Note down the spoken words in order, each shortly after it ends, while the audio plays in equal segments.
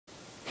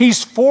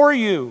He's for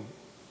you.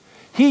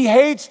 He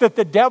hates that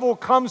the devil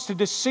comes to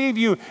deceive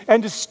you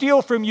and to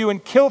steal from you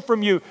and kill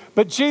from you.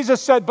 But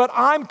Jesus said, but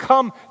I'm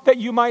come that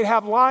you might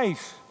have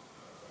life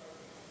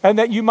and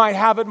that you might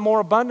have it more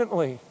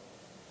abundantly.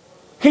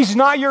 He's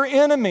not your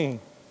enemy.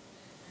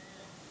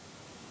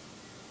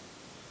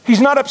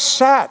 He's not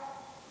upset.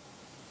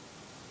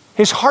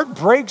 His heart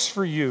breaks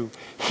for you.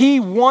 He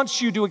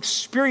wants you to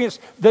experience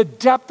the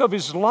depth of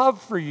His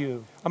love for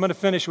you. I'm going to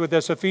finish with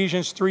this,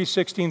 Ephesians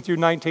 3:16 through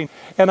 19.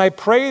 And I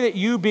pray that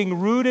you, being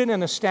rooted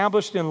and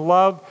established in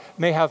love,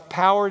 may have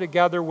power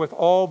together with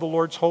all the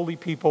Lord's holy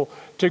people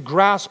to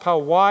grasp how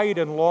wide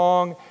and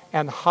long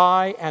and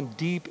high and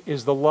deep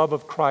is the love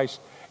of Christ,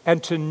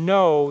 and to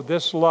know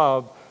this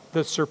love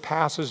that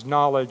surpasses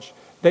knowledge,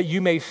 that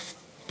you may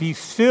be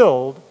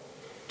filled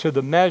to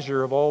the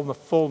measure of all the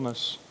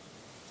fullness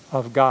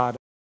of God.